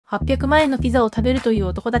800万円のピザを食べるという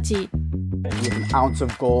男たち。With an ounce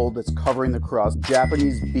of gold that's covering the crust.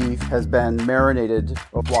 Japanese beef has been marinated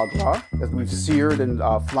with foie gras as we've seared and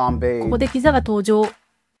こ flambéed. こでピザが登場。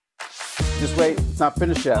 Just wait, it's not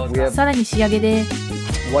finished yet. We have さらに仕上げで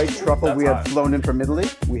white truffle we had flown in from Italy.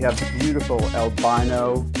 We have beautiful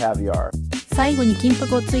albino caviar. 最後に金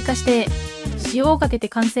箔を追加して塩をかけて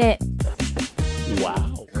完成。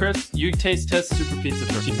 Wow. Chris, you taste test super pizza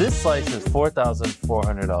first. This slice is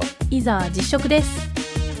 $4,400. いざ実食です。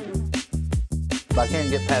 I can't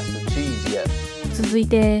get past the cheese yet. 続い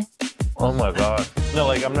て Oh my god. No,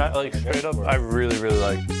 like I'm not like straight up. I really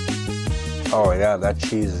like. Oh yeah, that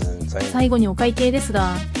cheese is insane. 最後にお会計です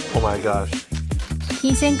が Oh my gosh.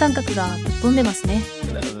 金銭感覚がぶっ飛んでますね。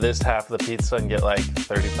 This half of the pizza and get like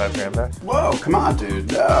 35 grand back. Whoa, come on,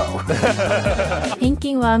 dude. No. 返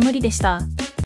金は無理でした。